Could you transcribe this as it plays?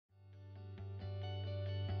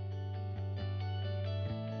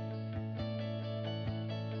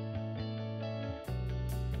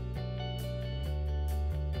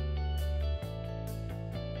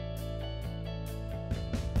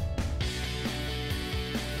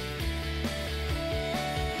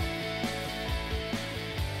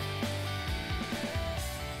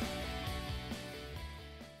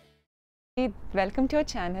Welcome to our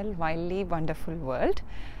channel, Wildly Wonderful World.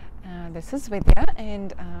 This is Vidya,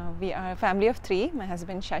 and we are a family of three, my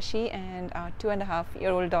husband Shashi and our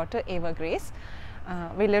 2.5-year-old daughter Eva Grace.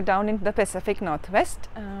 We live down in the Pacific Northwest,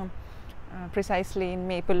 precisely in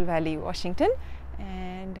Maple Valley, Washington.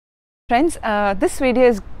 And friends, this video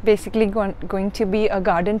is basically going to be a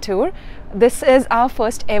garden tour. This is our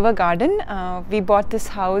first ever garden. We bought this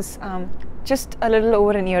house just a little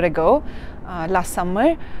over a year ago, last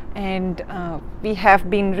summer, and we have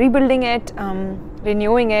been rebuilding it,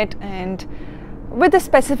 renewing it, and with a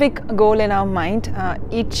specific goal in our mind.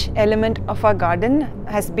 Each element of our garden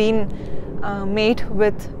has been made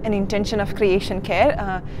with an intention of creation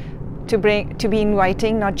care, to be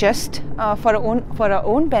inviting, not just for our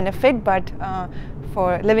own benefit, but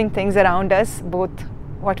for living things around us, both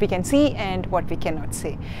what we can see and what we cannot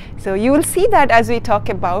see. So you will see that as we talk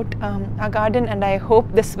about our garden, and I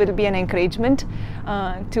hope this will be an encouragement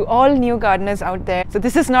to all new gardeners out there. So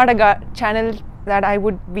this is not a channel that I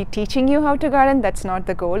would be teaching you how to garden. That's not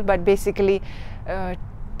the goal, but basically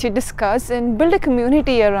to discuss and build a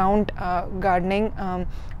community around gardening,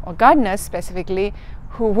 or gardeners specifically,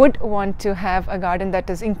 who would want to have a garden that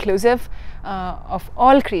is inclusive of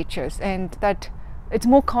all creatures, and that it's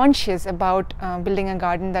more conscious about building a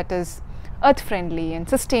garden that is earth friendly and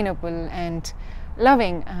sustainable and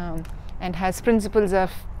loving, and has principles of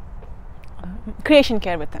creation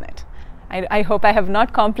care within it. I hope I have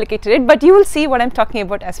not complicated it, but you will see what I'm talking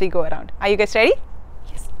about as we go around. Are you guys ready?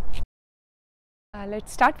 Yes.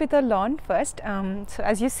 Let's start with the lawn first. So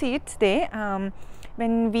as you see it today,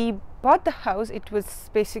 when we bought the house, it was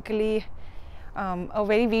basically a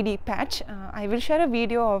very weedy patch. I will share a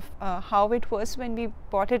video of how it was when we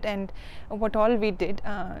bought it and what all we did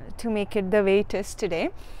to make it the way it is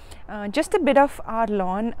today. Just a bit of our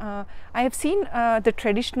lawn. I have seen the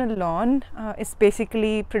traditional lawn is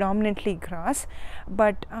basically predominantly grass,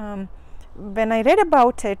 but when I read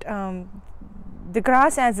about it, the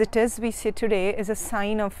grass as it is we see today is a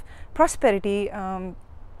sign of prosperity,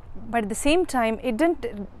 but at the same time it didn't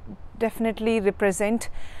definitely represent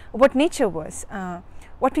what nature was.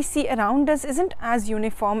 What we see around us isn't as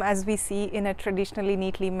uniform as we see in a traditionally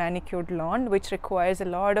neatly manicured lawn, which requires a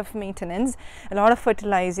lot of maintenance, a lot of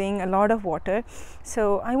fertilizing, a lot of water.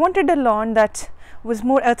 So I wanted a lawn that was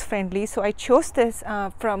more earth friendly, so I chose this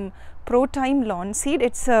from ProTime Lawn Seed.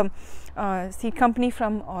 It's a seed company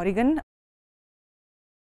from Oregon.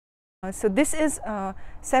 So this is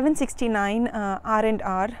 769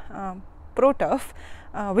 R&R Pro Turf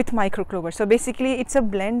with microclover. So basically it's a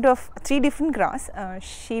blend of 3 different grass,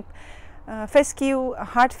 sheep fescue,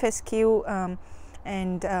 heart fescue,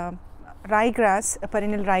 and ryegrass,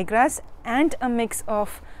 perennial ryegrass, and a mix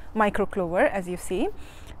of microclover, as you see.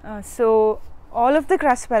 So all of the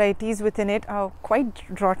grass varieties within it are quite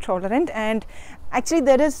drought tolerant, and actually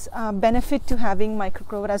there is benefit to having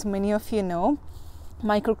microclover, as many of you know.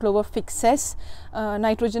 Microclover fixes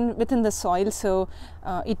nitrogen within the soil, so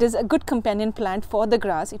it is a good companion plant for the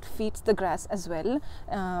grass. It feeds the grass as well,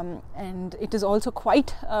 and it is also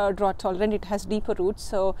quite drought tolerant. It has deeper roots,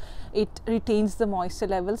 so it retains the moisture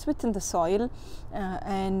levels within the soil,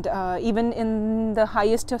 and even in the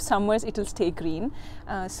highest of summers it will stay green,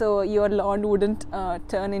 so your lawn wouldn't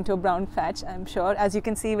turn into a brown patch, I'm sure, as you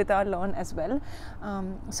can see with our lawn as well.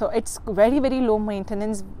 So it's very low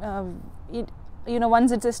maintenance.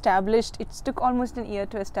 Once it's established, it took almost an year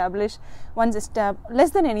to establish. Less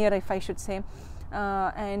than a year, if I should say.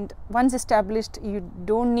 And once established, you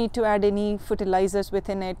don't need to add any fertilizers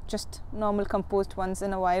within it, just normal compost once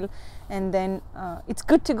in a while, and then it's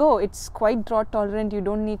good to go. It's quite drought tolerant. You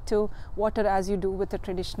don't need to water as you do with a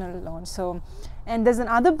traditional lawn. So, and there's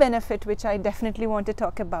another benefit which I definitely want to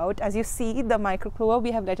talk about. As you see, the microclover,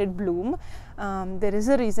 we have let it bloom. There is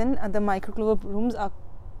a reason. The microclover blooms are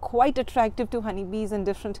quite attractive to honeybees and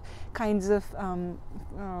different kinds of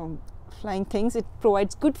flying things. It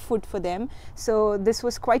provides good food for them, so this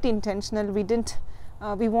was quite intentional.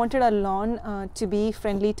 We wanted our lawn to be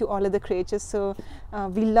friendly to all of the creatures, so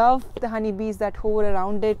we love the honeybees that hover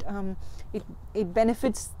around it. It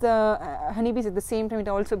benefits the honeybees, at the same time it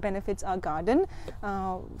also benefits our garden.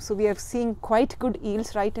 So we are seeing quite good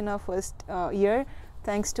yields right in our first year,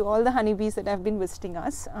 thanks to all the honeybees that have been visiting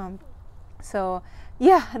us. So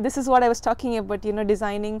yeah, this is what I was talking about,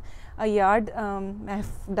 designing a yard. I've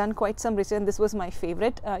done quite some research, and this was my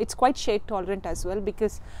favorite. It's quite shade tolerant as well,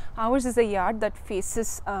 because ours is a yard that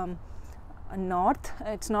faces north.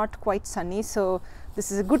 It's not quite sunny, so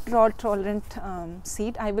this is a good drought tolerant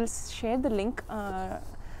seed. I will share the link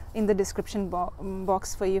in the description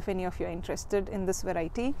box for you if any of you are interested in this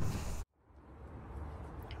variety.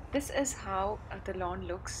 this is how the lawn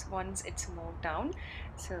looks once it's mowed down.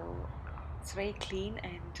 So it's very clean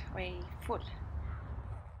and very full.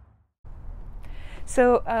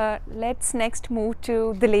 So let's next move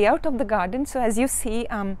to the layout of the garden. So as you see,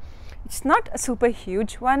 it's not a super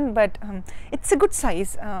huge one, but it's a good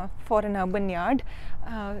size for an urban yard.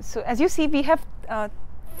 So as you see, we have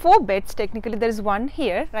 4 beds technically. There is one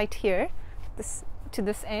here, right here, this to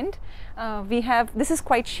this end. We have, this is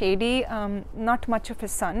quite shady, not much of a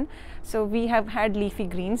sun. So we have had leafy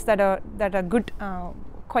greens that are good,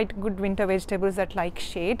 quite good winter vegetables that like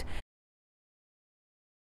shade.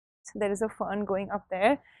 So there is a fern going up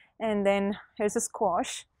there, and then here's a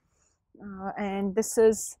squash, and this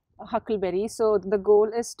is a huckleberry. So the goal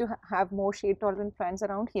is to have more shade tolerant plants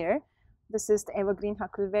around here. This is the evergreen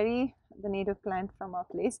huckleberry, the native plant from our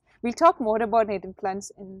place. We'll talk more about native plants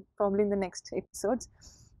in probably in the next episodes.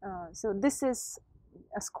 So this is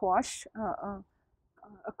a squash, a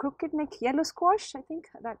crooked neck yellow squash, I think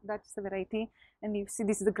that's the variety. And you see,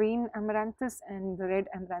 this is the green amaranthus and the red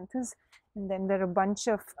amaranthus, and then there are a bunch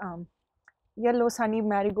of yellow sunny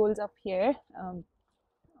marigolds up here,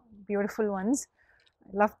 beautiful ones.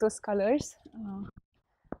 I love those colors.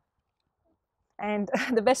 And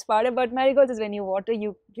the best part about marigolds is when you water,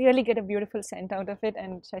 you really get a beautiful scent out of it,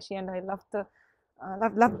 and Shashi and I love the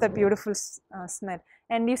love the beautiful smell.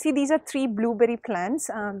 And you see, these are 3 blueberry plants.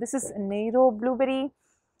 This is Nero blueberry,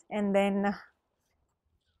 and then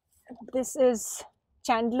this is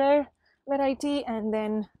Chandler variety, and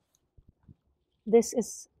then this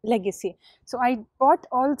is Legacy. So I bought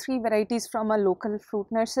all 3 varieties from a local fruit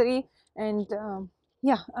nursery, and so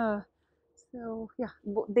yeah,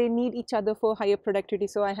 they need each other for higher productivity.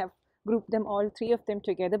 So I have grouped them, all 3 of them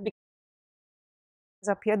together.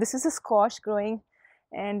 Up here, this is a squash growing,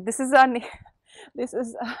 and this is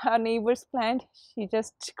our neighbor's plant. She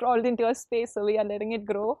just crawled into our space, so we are letting it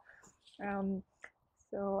grow.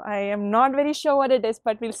 So I am not very sure what it is,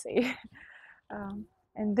 but we'll see.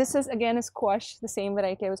 And this is again a squash, the same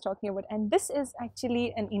variety I was talking about. And this is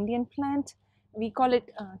actually an Indian plant. We call it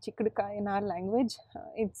chikduka in our language.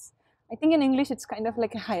 I think in English it's kind of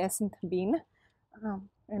like a hyacinth bean.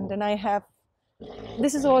 And then I have,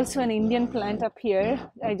 this is also an Indian plant up here.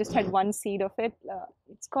 I just had 1 seed of it.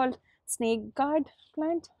 It's called snake guard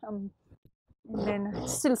plant. And then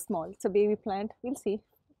it's still small. It's a baby plant. We'll see.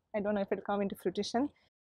 I don't know if it'll come into fruition.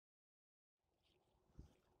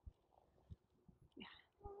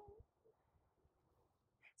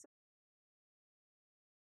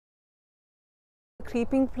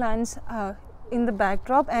 Creeping plants in the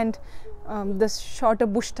backdrop, and the shorter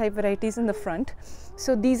bush type varieties in the front.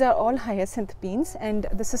 So these are all hyacinth beans, and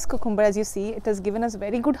this is cucumber. As you see, it has given us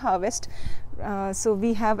very good harvest. So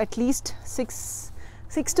we have at least 6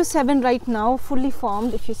 to 7 right now, fully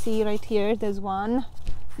formed. If you see right here, there's one.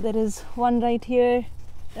 There is one right here.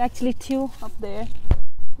 Actually 2 up there.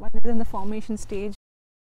 One is in the formation stage.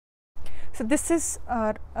 So this is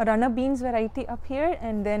a runner beans variety up here,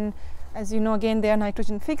 and then, as you know, again, they are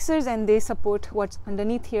nitrogen fixers, and they support what's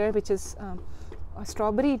underneath here, which is a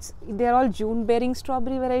strawberry. They are all June bearing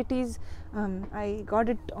strawberry varieties. I got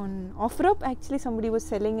it on OfferUp. Actually, somebody was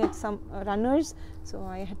selling it, some runners, so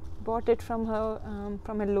I had bought it from her,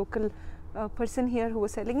 from a local person here who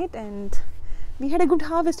was selling it, and we had a good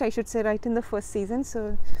harvest, I should say, right in the first season.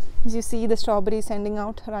 So as you see, the strawberry sending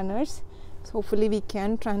out runners. So hopefully we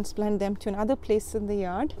can transplant them to another place in the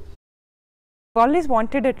yard. I've always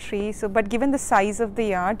wanted a tree, but given the size of the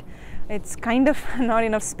yard, it's kind of not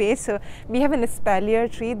enough space. So we have an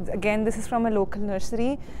espalier tree. Again, this is from a local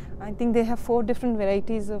nursery. I think they have 4 different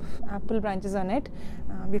varieties of apple branches on it.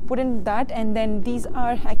 We put in that, and then these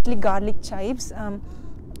are actually garlic chives.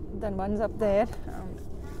 The ones up there,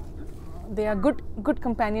 they are good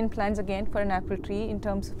companion plants again for an apple tree in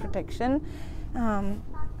terms of protection.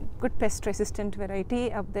 Good pest resistant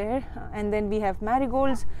variety up there. And then we have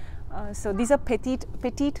marigolds. So these are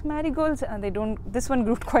petite marigolds. This one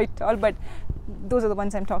grew quite tall, but those are the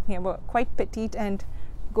ones I'm talking about. Quite petite and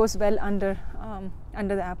goes well under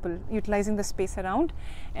the apple, utilizing the space around.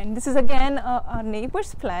 And this is again our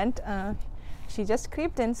neighbor's plant. She just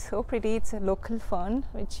creeped in, so pretty. It's a local fern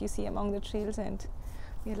which you see among the trees, and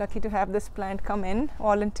we're lucky to have this plant come in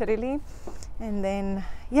voluntarily. And then,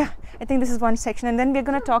 yeah, I think this is one section, and then we're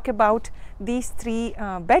going to talk about these 3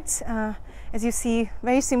 beds. As you see,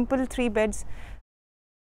 very simple 3 beds.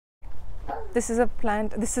 This is a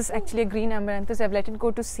plant. This is actually a green amaranthus. I've let it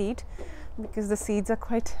go to seed because the seeds are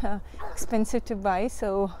quite expensive to buy,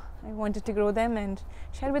 so I wanted to grow them and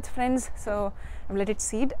share with friends, so I've let it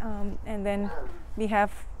seed. And then we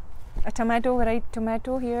have a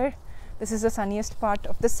tomato here. This is the sunniest part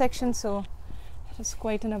of this section, so It's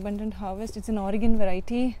quite an abundant harvest. It's an Oregon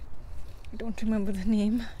variety. I don't remember the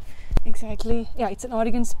name exactly. Yeah, it's an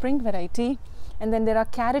Oregon spring variety. And then there are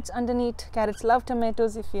carrots underneath. Carrots love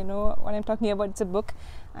tomatoes. If you know what I'm talking about, it's a book.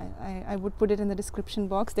 I would put it in the description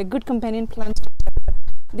box. They're good companion plants.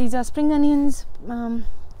 These are spring onions. And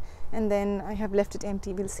then I have left it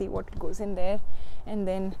empty. We'll see what goes in there. And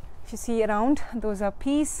then if you see around, those are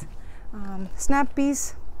peas, snap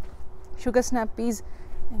peas, sugar snap peas.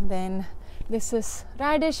 And then this is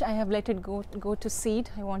radish. I have let it go to seed.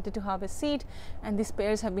 I wanted to harvest seed, and these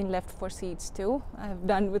pears have been left for seeds too. I have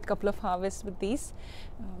done with a couple of harvests with these.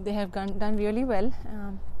 They have done really well.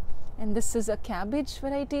 And this is a cabbage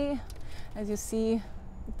variety. As you see,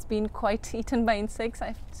 it's been quite eaten by insects. I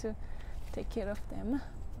have to take care of them.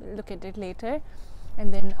 We'll look at it later.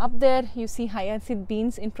 And then up there you see hyacinth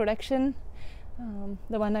beans in production.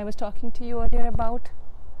 The one I was talking to you earlier about,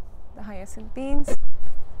 the hyacinth beans.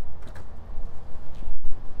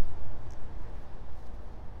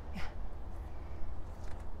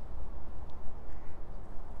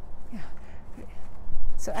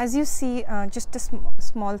 So as you see, just a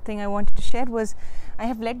small thing I wanted to share was I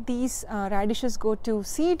have let these radishes go to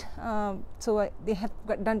seed. So they have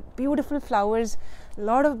done beautiful flowers, a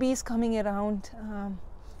lot of bees coming around, a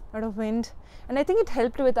lot of wind. And I think it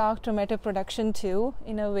helped with our tomato production too,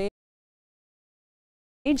 in a way.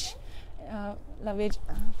 Lovage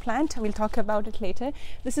plant, we'll talk about it later.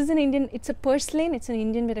 This is an Indian, it's a purslane, it's an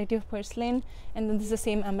Indian variety of purslane, and then this is the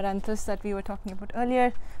same amaranthus that we were talking about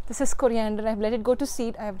earlier. This is coriander. I've let it go to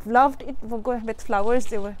seed. I've loved it with flowers.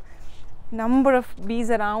 There were a number of bees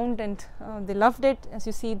around, and they loved it. As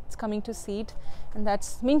you see, it's coming to seed, and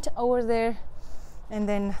that's mint over there. And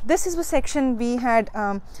then this is the section we had,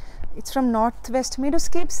 it's from Northwest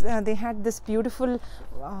Meadowscapes. They had this beautiful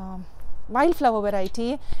wildflower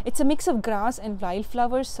variety. It's a mix of grass and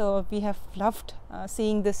wildflowers, so we have loved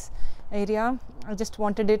seeing this area. I just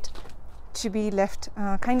wanted it to be left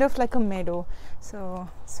kind of like a meadow. So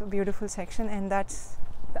beautiful section, and that's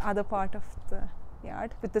the other part of the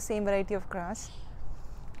yard with the same variety of grass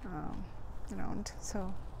around.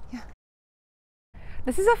 So yeah,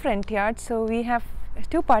 this is a front yard. So we have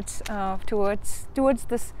two parts towards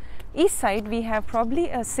this east side. We have probably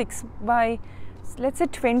a 6 by, let's say,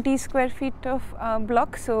 20 square feet of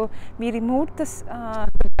block. So we removed this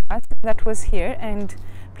grass that was here and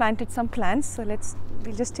planted some plants. So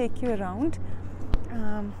we'll just take you around.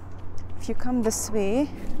 If you come this way,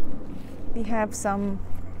 we have some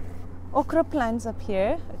okra plants up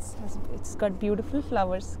here. It's got beautiful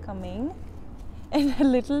flowers coming, and a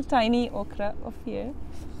little tiny okra up here.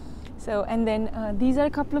 So, and then these are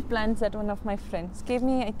a couple of plants that one of my friends gave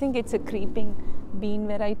me. I think it's a creeping bean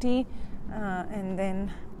variety. And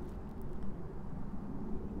then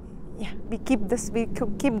yeah, we keep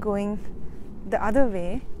going the other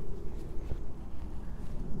way.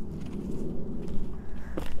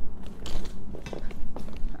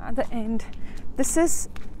 Other end, this is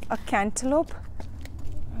a cantaloupe,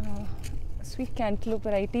 sweet cantaloupe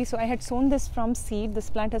variety. So I had sown this from seed. This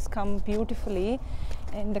plant has come beautifully,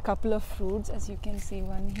 and a couple of fruits, as you can see,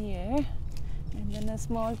 one here, and then a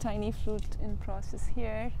small tiny fruit in process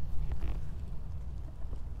here.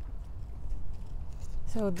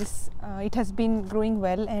 So this it has been growing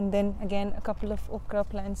well, and then again a couple of okra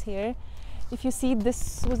plants here. If you see,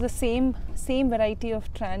 this was the same variety of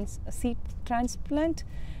seed transplant,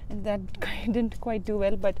 and that didn't quite do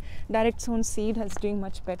well, but direct sown seed is doing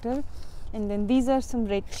much better. And then these are some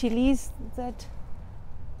red chilies that,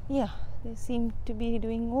 yeah, they seem to be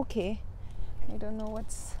doing okay. I don't know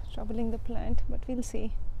what's troubling the plant, but we'll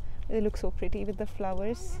see. They look so pretty with the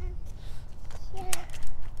flowers. Yeah.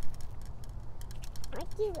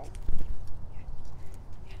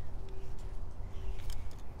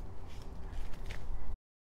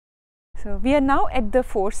 So we are now at the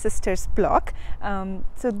Four Sisters block.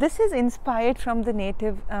 So this is inspired from the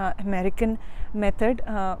Native American method,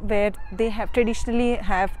 where they have traditionally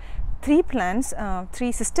have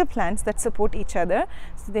three sister plants that support each other.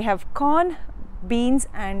 So they have corn, beans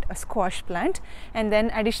and a squash plant, and then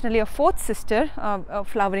additionally a fourth sister, a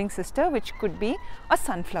flowering sister, which could be a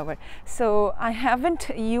sunflower. So I haven't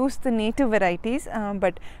used the native varieties,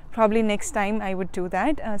 but probably next time I would do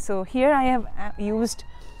that. So here I have used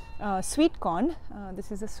sweet corn.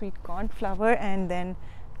 This is a sweet corn flower, and then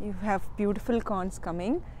you have beautiful corns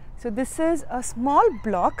coming. So this is a small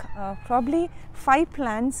block, probably 5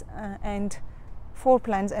 plants and 4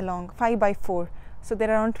 plants along, 5 by 4. So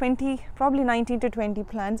there are around 20, probably 19 to 20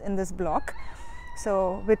 plants in this block,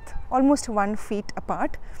 so with almost 1 feet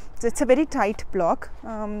apart. So it's a very tight block,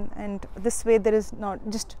 and this way there is not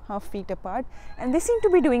just half feet apart, and they seem to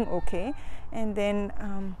be doing okay. And then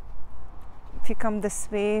if you come this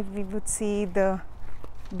way, we would see the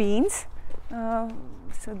beans.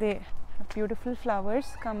 So they have beautiful flowers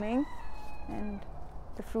coming, and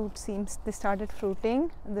the fruit seems, they started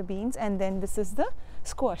fruiting, the beans. And then this is the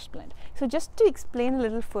squash plant. So just to explain a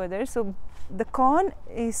little further, so the corn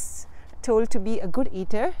is told to be a good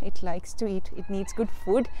eater. It likes to eat, it needs good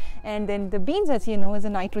food. And then the beans, as you know, is a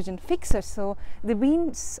nitrogen fixer. So the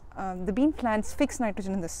beans, the bean plants fix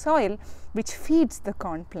nitrogen in the soil, which feeds the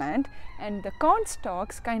corn plant, and the corn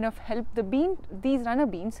stalks kind of help the bean, these runner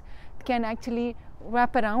beans can actually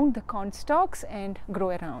wrap around the corn stalks and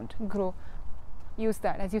use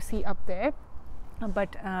that, as you see up there.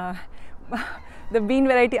 But the bean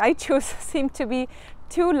variety I chose seemed to be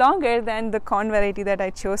too longer than the corn variety that I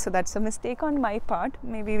chose, so that's a mistake on my part.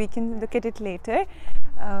 Maybe we can look at it later.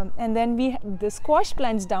 And then the squash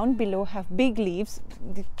plants down below have big leaves.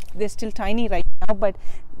 They're still tiny right now, but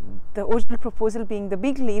the original proposal being the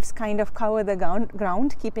big leaves kind of cover the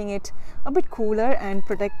ground, keeping it a bit cooler and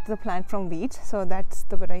protect the plant from weeds. So that's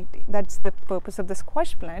the variety, that's the purpose of the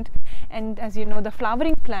squash plant. And as you know, the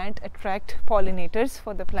flowering plant attract pollinators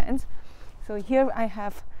for the plants. So here I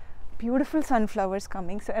have beautiful sunflowers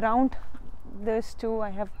coming. So around those two I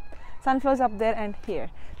have sunflowers up there and here.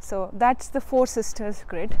 So that's the Four Sisters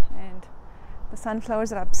grid, and the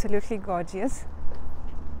sunflowers are absolutely gorgeous.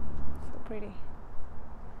 So pretty.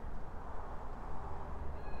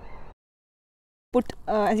 Put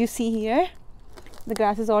as you see here, the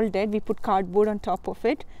grass is all dead. We put cardboard on top of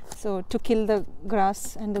it, so to kill the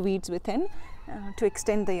grass and the weeds within, to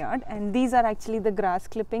extend the yard. And these are actually the grass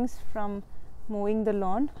clippings from mowing the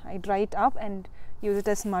lawn. I dry it up and use it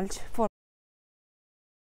as mulch for.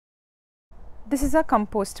 This is a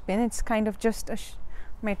compost bin. It's kind of just a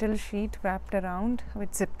metal sheet wrapped around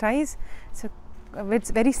with zip ties. So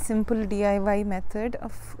it's very simple DIY method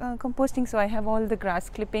of composting. So I have all the grass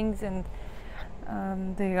clippings and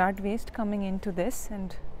the yard waste coming into this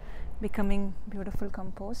and becoming beautiful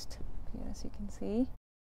compost here, as you can see.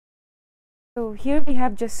 So here we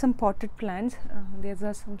have just some potted plants. There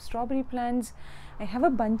are some strawberry plants. I have a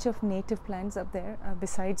bunch of native plants up there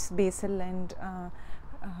besides basil and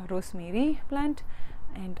rosemary plant,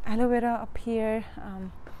 and aloe vera up here.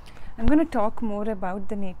 I'm going to talk more about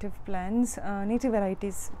the native plants, native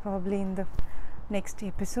varieties, probably in the next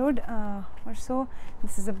episode or so.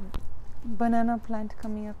 This is a banana plant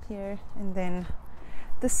coming up here, and then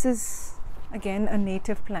this is again a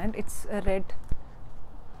native plant. It's a red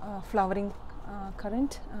flowering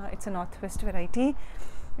currant. It's a northwest variety.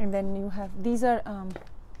 And then you have, these are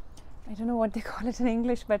I don't know what they call it in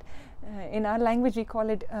English, but in our language we call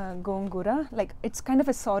it gongura. Like, it's kind of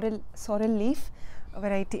a sorrel leaf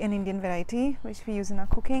variety, an Indian variety which we use in our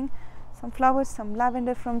cooking. Some flowers, some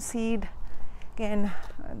lavender from seed. Again,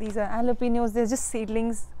 these are jalapenos. They're just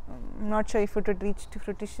seedlings. I'm not sure if it would reach to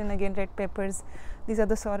fruition. Again, red peppers. These are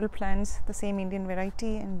the sorrel plants, the same Indian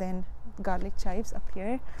variety. And then garlic chives up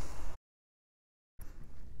here.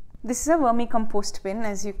 This is a vermicompost bin.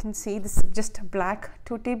 As you can see, this is just a black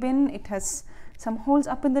tutti bin. It has some holes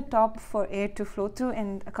up in the top for air to flow through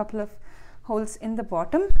and a couple of holes in the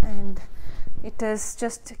bottom, and it is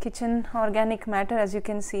just kitchen organic matter. As you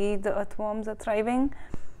can see, the earthworms are thriving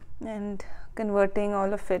and converting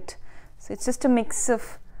all of it. So it's just a mix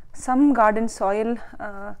of some garden soil,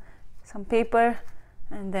 some paper,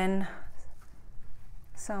 and then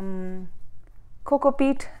some cocoa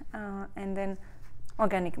peat, and then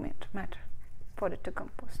organic matter for it to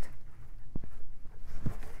compost.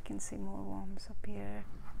 You can see more worms up here.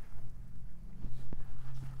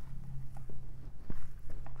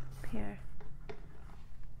 Up here.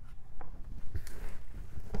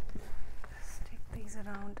 Just take these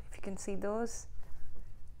around. If you can see those,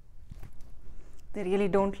 they really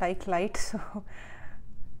don't like light, so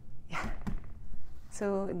yeah.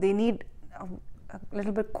 So they need a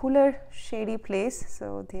little bit cooler, shady place.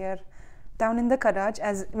 So they are down in the garage.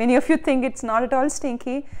 As many of you think, it's not at all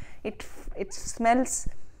stinky. It smells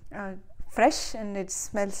fresh, and it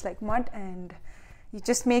smells like mud, and you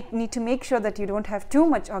just need to make sure that you don't have too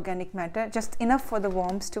much organic matter, just enough for the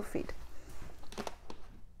worms to feed.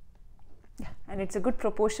 Yeah, and it's a good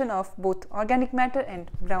proportion of both organic matter and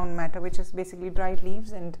brown matter, which is basically dried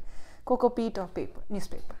leaves and cocoa peat or paper,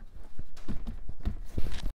 newspaper.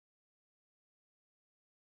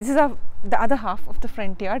 This is the other half of the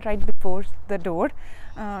front yard, right before the door.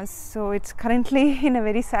 So it's currently in a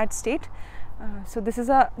very sad state. So this is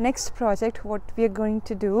our next project. What we are going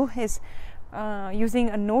to do is using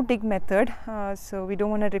a no-dig method. So we don't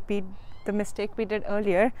want to repeat the mistake we did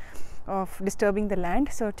earlier of disturbing the land.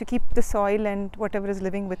 So to keep the soil and whatever is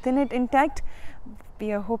living within it intact,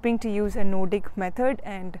 we are hoping to use a no-dig method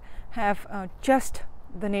and have just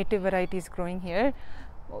the native varieties growing here,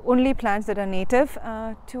 only plants that are native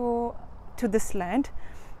to this land,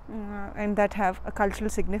 and that have a cultural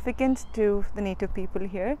significance to the native people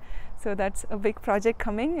here. So that's a big project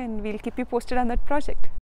coming, and we'll keep you posted on that project.